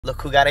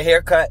Look who got a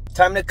haircut.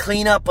 Time to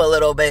clean up a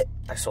little bit.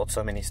 I sold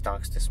so many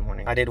stocks this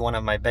morning. I did one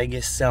of my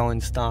biggest selling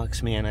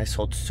stocks, man. I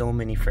sold so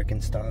many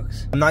freaking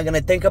stocks. I'm not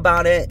gonna think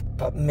about it,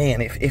 but man,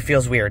 it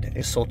feels weird.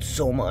 It sold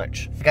so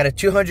much. I got a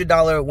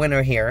 $200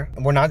 winner here.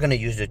 We're not gonna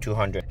use the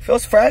 200.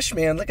 Feels fresh,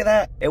 man. Look at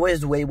that. It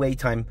was way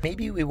time.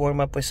 Maybe we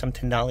warm up with some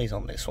 $10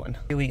 on this one.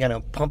 Maybe we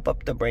gotta pump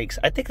up the brakes.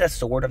 I think that's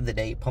the word of the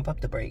day. Pump up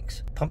the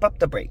brakes. Pump up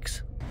the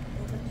brakes.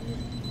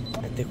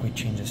 I think we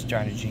change the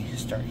strategy.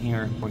 Start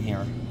here or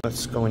here.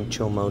 Let's go in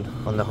chill mode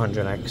on the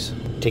 100X.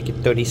 Ticket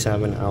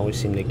 37. I always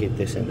seem to get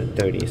this into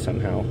 30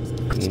 somehow.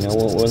 You know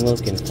what we're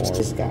looking for?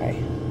 This guy,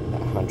 the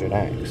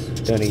 100X.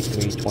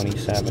 33,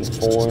 27,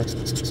 4,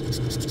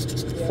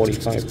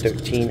 45,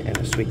 13, and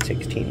a sweet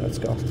 16. Let's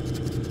go.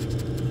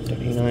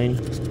 39,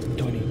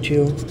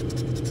 22,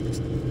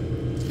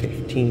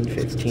 15,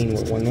 15.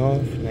 We're one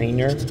off.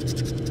 9er,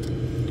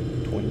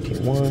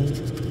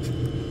 21.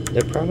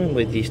 The problem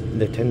with the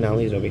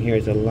 $10 over here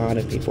is a lot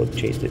of people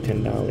chase the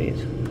 $10.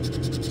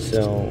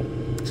 So,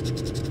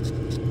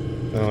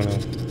 I don't know.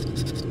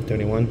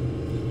 31.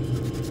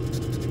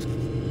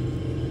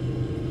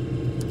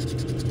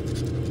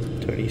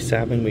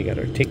 37, we got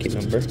our ticket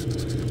number.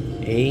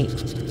 8.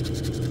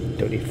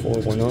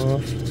 34, one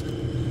off.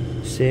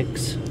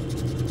 6.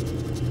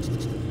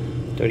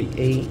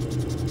 38.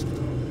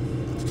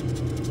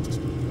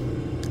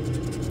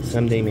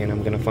 Someday, man,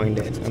 I'm gonna find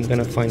it. I'm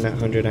gonna find that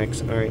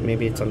 100X. Alright,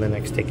 maybe it's on the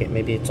next ticket.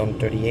 Maybe it's on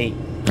 38.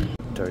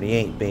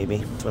 38, baby.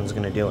 This one's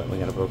gonna do it. We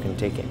got a broken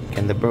ticket.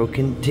 Can the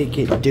broken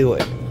ticket do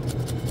it?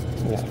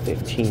 We got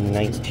 15,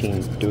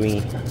 19,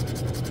 3,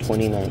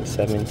 29,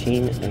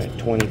 17, and a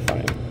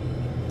 25.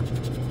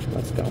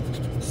 Let's go.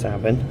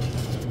 7.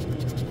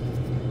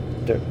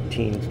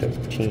 13,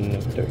 13,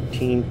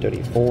 13,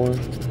 34,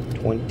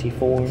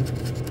 24,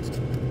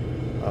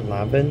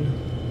 11.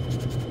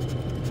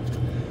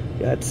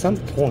 Yeah, at some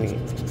point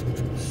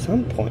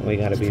we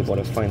gotta be able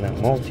to find that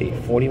multi.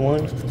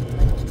 41,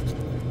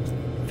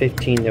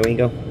 15, there we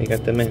go. We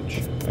got the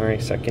match.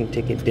 Alright, second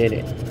ticket did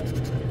it.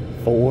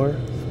 4,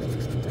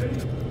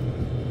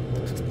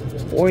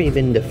 or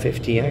even the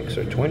 50X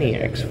or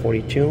 20X.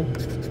 42,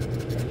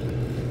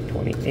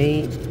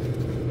 28,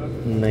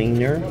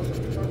 9er,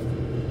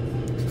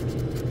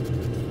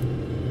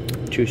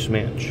 2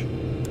 smash.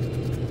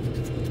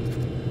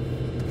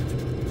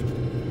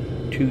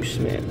 2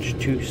 smash,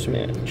 2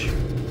 smash.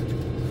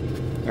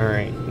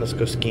 Alright, let's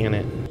go scan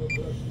it.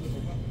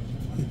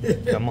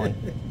 Come on.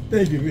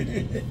 Thank you,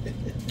 man.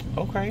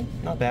 Okay,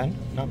 not bad,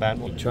 not bad.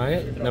 We'll try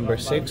it. Number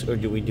 6, or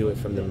do we do it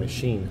from the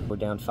machine? We're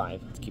down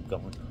 5. Let's keep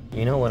going.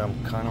 You know what I'm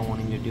kind of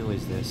wanting to do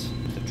is this.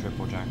 The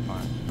triple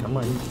jackpot. Come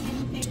on,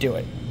 let's do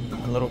it.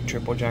 A little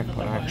triple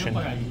jackpot action.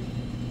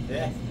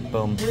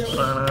 Boom.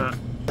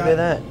 Look at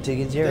that,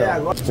 ticket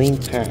 0. Clean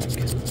pack.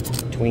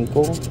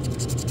 Twinkle.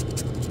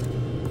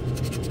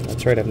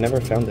 That's right, I've never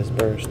found this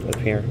burst up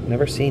here.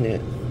 Never seen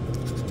it.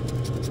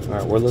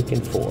 Alright, we're looking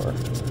for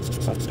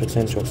a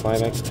potential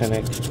 5X,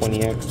 10X,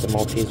 20X. The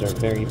multis are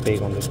very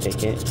big on this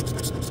ticket.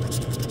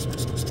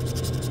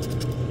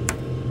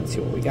 Let's see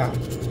what we got.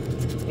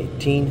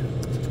 18,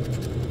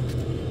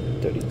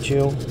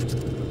 32,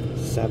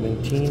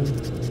 17,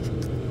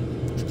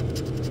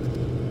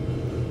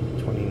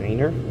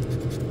 29er.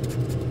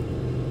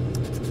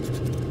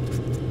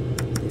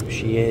 There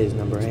she is,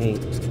 number 8.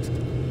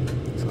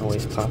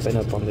 Always popping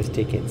up on this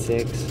ticket.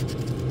 6,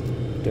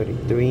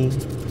 33.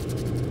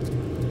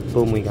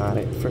 Boom, we got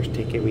it. First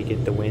ticket, we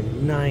get the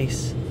win.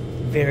 Nice.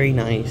 Very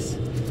nice.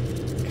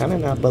 Kind of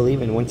not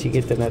believing once you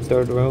get to that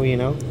 3rd row, you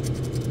know?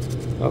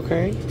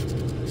 Okay.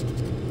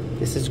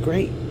 This is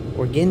great.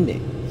 We're getting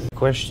it.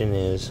 Question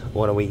is,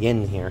 what are we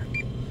getting here?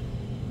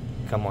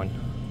 Come on.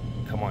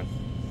 Come on.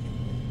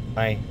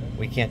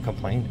 We can't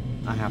complain.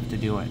 I have to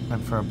do it.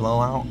 I'm for a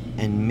blowout,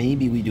 and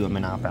maybe we do a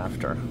Monop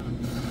after.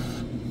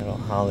 Little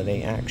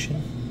holiday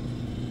action.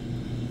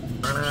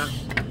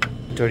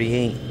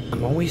 38.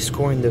 I'm always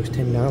scoring those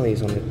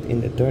 $10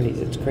 in the 30s.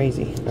 It's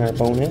crazy. Our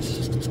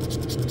bonus.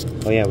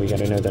 Oh yeah, we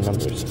gotta know the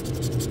numbers.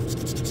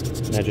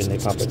 Imagine they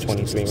pop a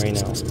 23 right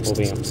now.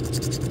 Boom.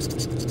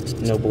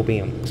 No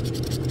boom.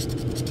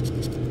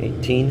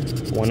 18.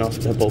 One off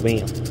the boom.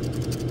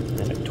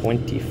 And a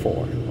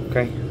 24.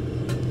 Okay.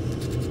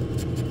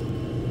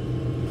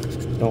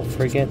 Don't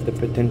forget the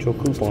potential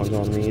coupons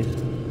on these.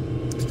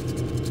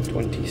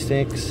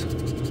 26,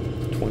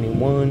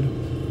 21,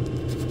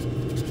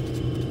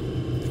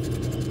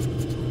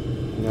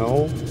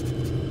 no,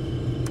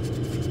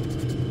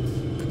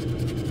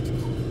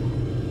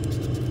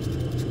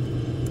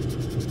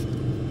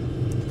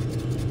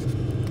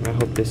 I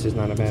hope this is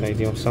not a bad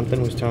idea.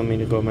 Something was telling me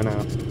to go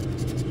Monop.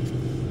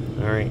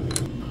 Alright,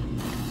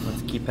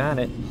 let's keep at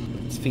it.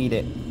 Let's feed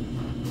it.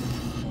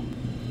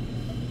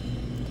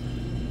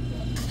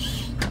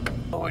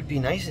 Oh, it'd be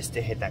nicest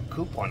to hit that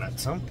coupon at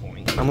some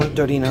point. I'm on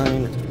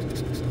 39.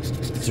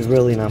 It's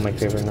really not my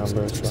favorite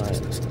numbers,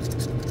 but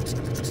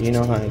you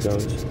know how it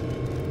goes.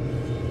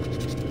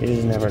 You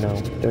just never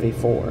know.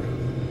 34.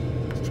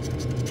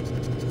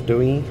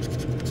 3.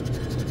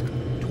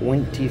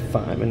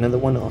 25. Another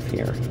one off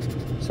here.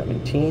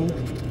 17,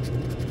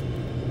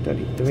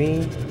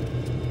 33,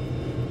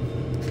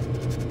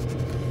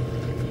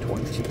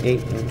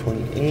 28 and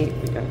 28.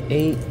 We got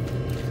 8,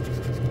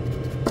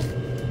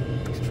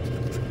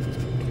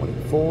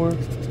 24.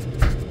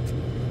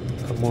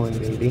 Come on,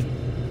 baby.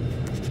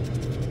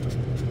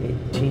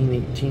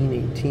 18,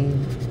 18,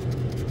 18.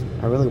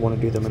 I really want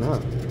to do them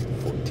enough.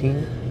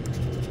 14,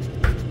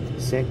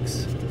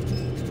 6.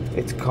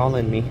 It's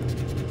calling me.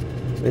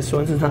 This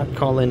one's not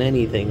calling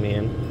anything,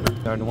 man.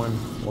 Third one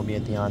will be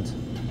at the odds.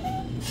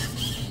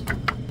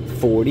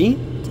 40.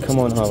 Come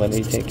on,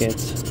 holiday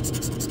tickets.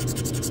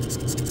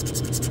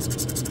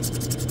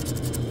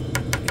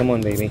 Come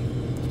on, baby.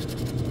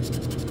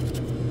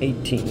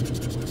 18.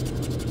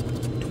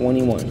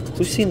 21.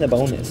 Who's seen the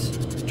bonus?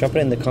 Drop it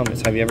in the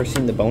comments. Have you ever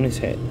seen the bonus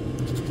hit?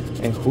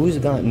 And who's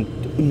gotten...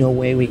 No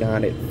way we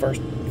got it.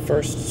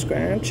 First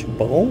scratch.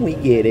 Boom, we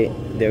get it.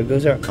 There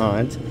goes our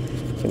odds.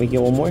 Can we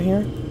get one more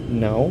here?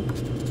 No.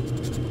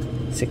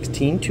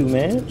 16, 2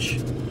 match.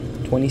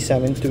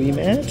 27, 3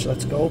 match.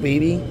 Let's go,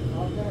 baby.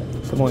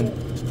 Come on.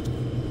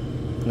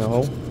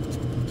 No.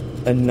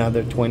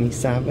 Another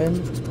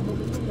 27.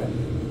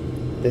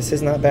 This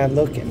is not bad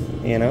looking,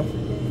 you know?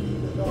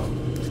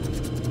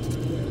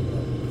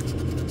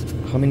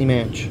 How many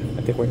match?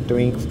 I think we're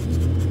 3,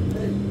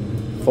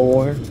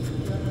 4.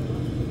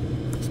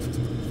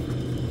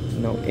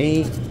 No,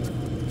 8.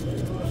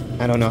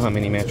 I don't know how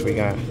many match we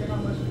got.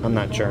 I'm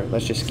not sure.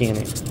 Let's just scan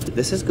it.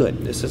 This is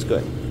good. This is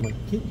good.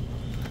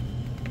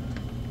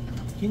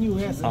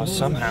 Oh,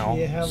 somehow.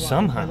 You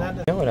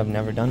know what I've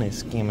never done is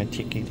scan a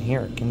ticket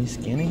here. Can you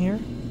scan it here?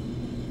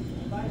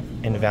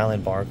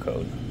 Invalid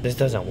barcode. This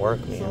doesn't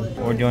work, man.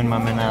 We're doing my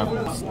man out.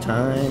 It's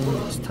time.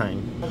 It's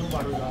time.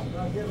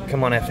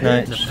 Come on,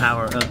 F-Nut. The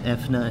power of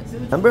F-Nut.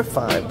 Number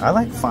 5. I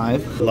like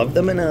 5. Love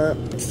them enough.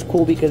 It's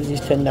cool because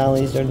these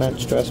 $10, they're not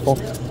stressful.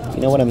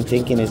 You know what I'm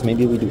thinking is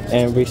maybe we do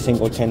every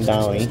single $10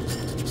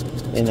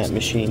 in that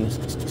machine.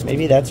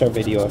 Maybe that's our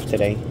video of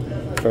today.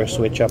 First,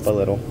 switch up a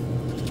little.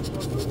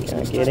 Can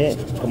I get it?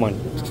 Come on.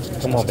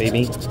 Come on,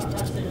 baby.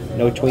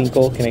 No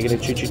twinkle. Can I get a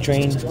choo-choo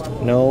train?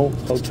 No.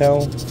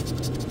 Hotel.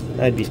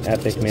 That'd be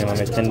epic, man, on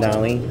a $10.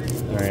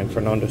 Alright,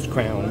 Fernando's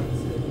crown.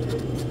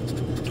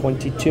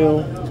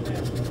 22.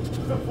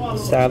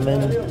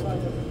 7.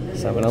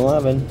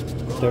 7-Eleven.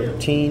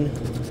 13.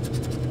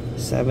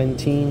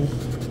 17.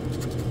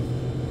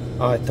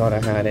 Oh, I thought I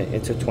had it.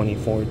 It's a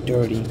 24.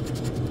 Dirty.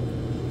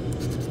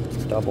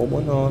 Double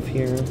one off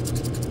here.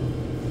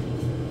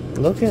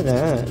 Look at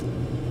that.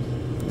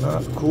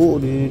 Not cool,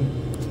 dude.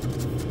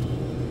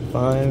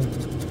 5.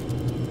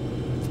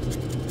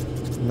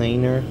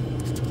 9er.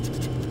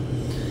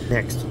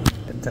 Next,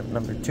 attempt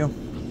number 2.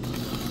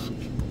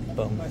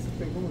 Boom.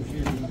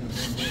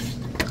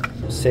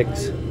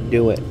 6.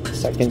 Do it.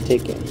 Second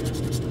ticket.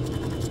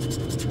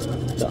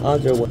 The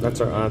odds are what?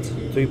 That's our odds.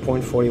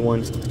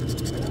 3.41.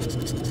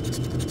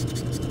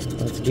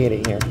 Let's get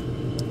it here.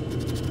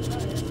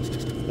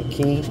 The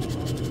key.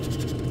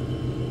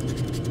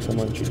 Come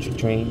on, choo-choo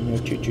train. No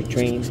choo-choo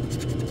train.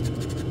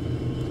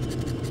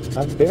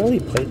 I've barely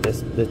played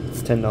this, the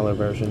 $10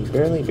 version.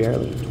 Barely.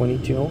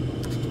 22.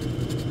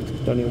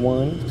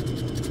 21.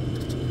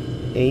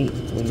 8.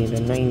 We need a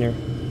 9er.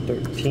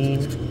 13.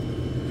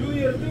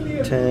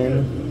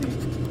 10.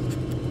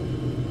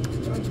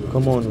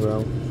 Come on,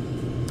 bro.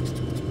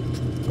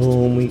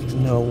 Boom.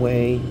 No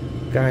way.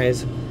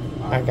 Guys,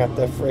 I got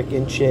the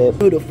freaking chip.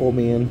 Beautiful,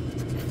 man.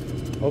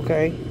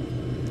 Okay.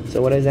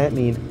 So what does that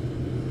mean?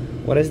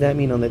 What does that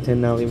mean on the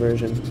 $10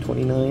 version?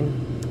 29.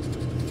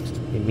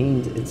 It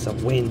means it's a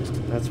win.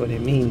 That's what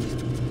it means.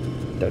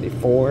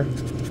 34.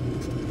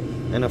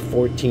 And a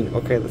 14.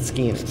 Okay, let's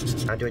scan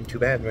it. Not doing too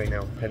bad right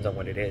now. Depends on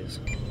what it is.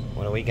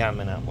 What do we got,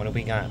 man? What do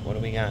we got? What do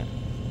we got?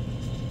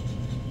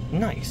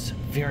 Nice.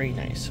 Very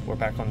nice. We're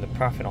back on the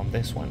profit on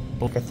this one.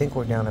 I think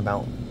we're down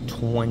about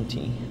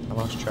 20. I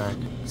lost track.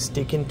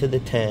 Sticking to the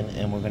 10,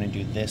 and we're going to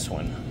do this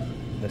one.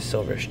 The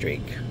silver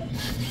streak.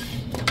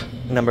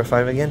 Number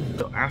 5 again.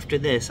 So after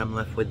this, I'm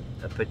left with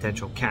a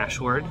potential cash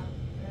word,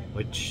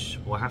 which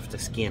we'll have to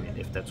scan it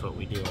if that's what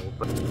we do.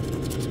 But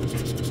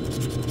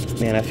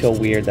man, I feel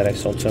weird that I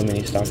sold so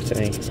many stocks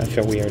today. I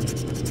feel weird.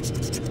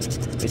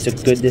 It's a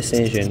good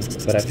decision,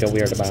 but I feel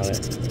weird about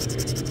it.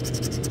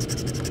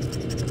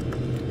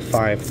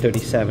 5,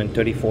 37,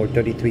 34,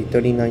 33,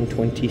 39,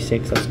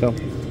 26. Let's go.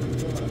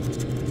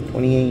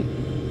 28.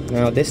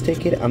 Now this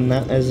ticket I'm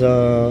not as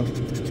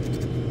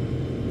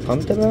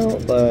pumped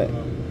about, but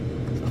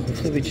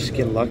hopefully we just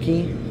get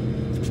lucky.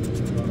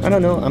 I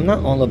don't know. I'm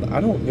not all about.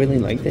 I don't really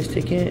like this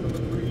ticket.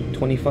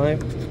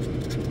 25.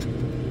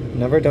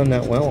 Never done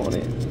that well on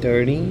it.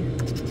 30.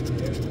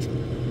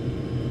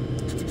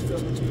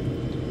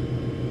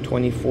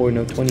 24.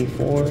 No,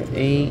 24.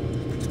 8.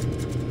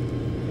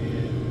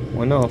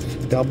 One off.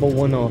 Double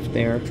one off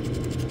there.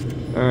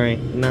 Alright.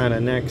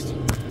 Nada. Next.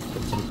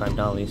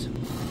 $55.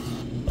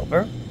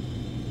 Over.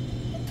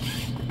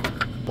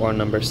 Or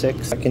number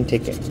 6. Second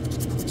ticket.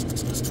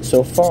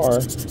 So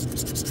far,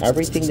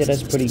 everything did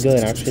us pretty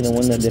good. Actually, the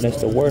one that did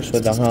us the worst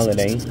was the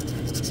holiday.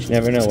 You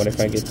never know. What if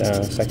I get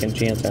a second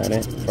chance at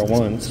it for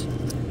once?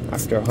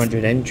 After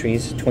 100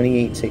 entries,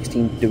 28,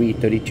 16, 3,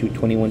 32,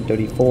 21,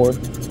 34,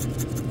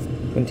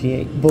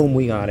 28. Boom,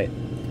 we got it.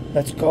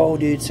 Let's go,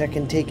 dude.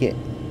 Second ticket.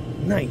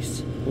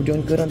 Nice. We're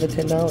doing good on the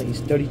 $10.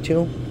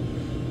 32.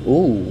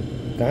 Ooh,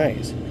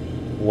 guys.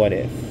 What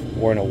if?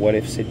 We're in a what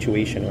if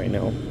situation right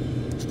now.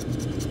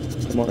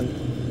 Come on.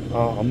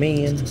 Oh,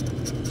 man.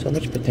 So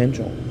much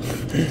potential.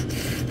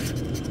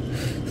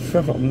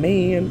 Oh,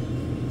 man.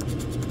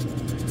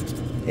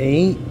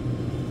 8.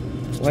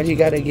 Why do you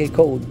gotta get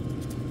cold?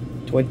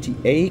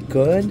 28.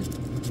 Good.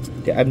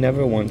 I've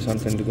never won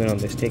something good on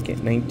this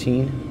ticket.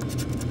 19.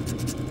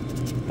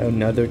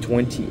 Another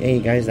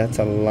 28. Guys, that's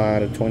a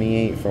lot of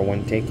 28 for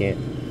one ticket.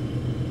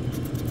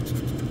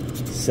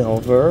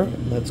 Silver.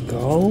 Let's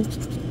go.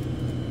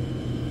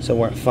 So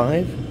we're at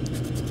 5.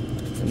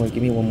 Come on,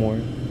 give me one more.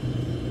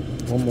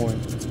 One more.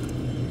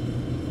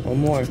 One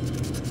more.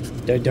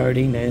 The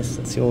dirtiness.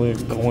 Let's see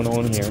what's going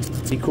on here.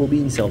 Pretty cool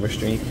being silver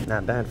streak.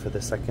 Not bad for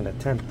the second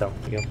attempt though.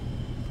 Here we go.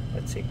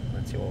 Let's see.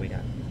 Let's see what we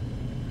got.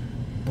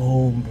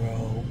 Boom,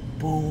 bro.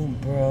 Boom,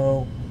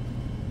 bro.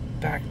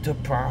 Back to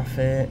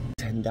profit.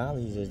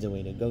 $10 is the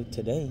way to go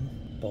today.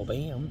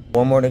 Bam.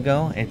 One more to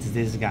go. It's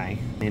this guy.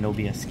 It'll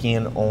be a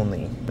scan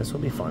only. This will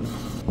be fun.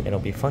 It'll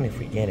be fun if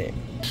we get it.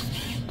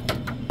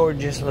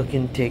 Gorgeous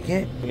looking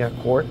ticket. We got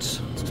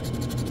quartz.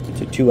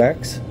 It's a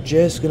 2X.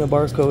 Just gonna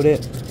barcode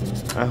it.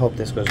 I hope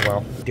this goes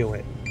well. Do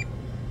it.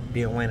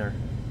 Be a winner.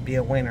 Be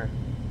a winner.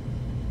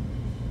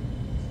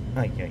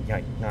 Ay,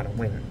 not a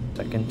winner.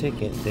 Second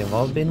ticket. They've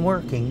all been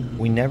working.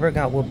 We never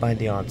got whooped by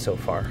the odds so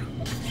far.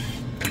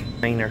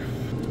 Minor.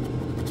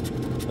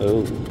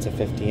 Oh, it's a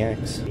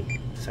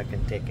 50X.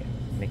 Second ticket.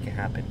 Make it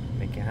happen.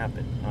 Make it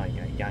happen. Ay.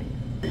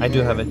 I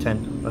do have a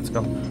 10. Let's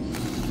go.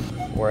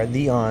 Where are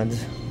the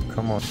odds?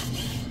 Come on.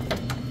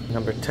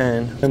 Number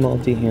 10. A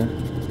multi here.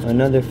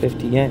 Another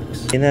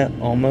 50X. See that?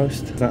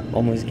 Almost. Not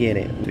almost get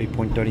it.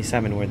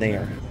 3.37. We're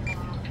there.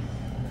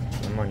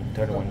 Come on.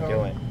 Third one.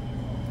 Do it.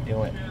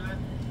 Do it.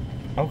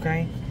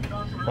 Okay.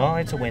 Well,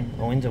 it's a win.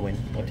 A win's a win.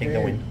 We'll take the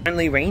win.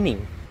 Finally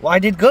raining. Well, I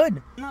did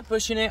good. I'm not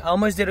pushing it. I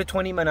almost did a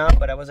 20 minute,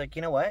 but I was like,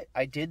 you know what?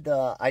 I did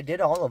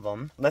all of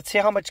them. Let's see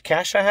how much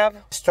cash I have.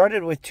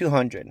 Started with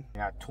 200. I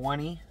got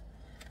 20,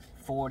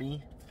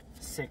 40,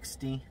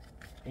 60,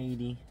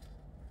 80,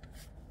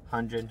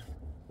 100,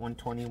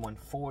 120,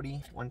 140,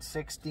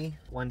 160,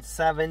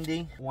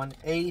 170,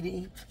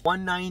 180,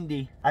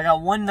 190. I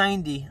got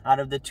 190 out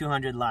of the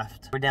 200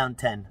 left. We're down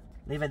 10.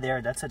 Leave it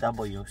there. That's a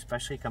W,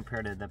 especially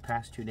compared to the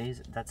past 2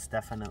 days. That's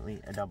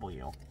definitely a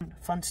W.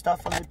 Fun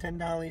stuff on the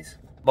 $10.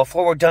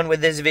 Before we're done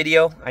with this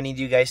video, I need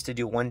you guys to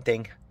do one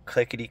thing.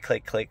 Clickety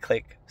click, click,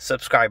 click.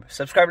 Subscribe.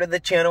 Subscribe to the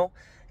channel.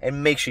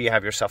 And make sure you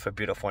have yourself a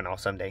beautiful and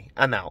awesome day.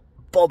 I'm out.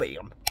 Bam.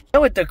 You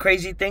know what the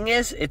crazy thing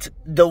is? It's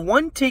the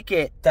one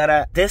ticket that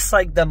I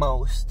dislike the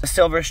most. The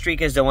silver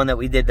streak is the one that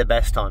we did the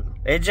best on.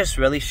 It just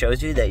really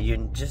shows you that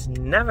you just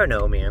never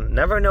know, man.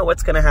 Never know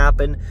what's going to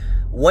happen.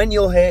 When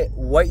you'll hit,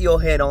 what you'll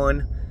hit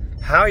on,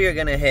 how you're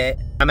going to hit.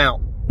 I'm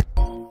out.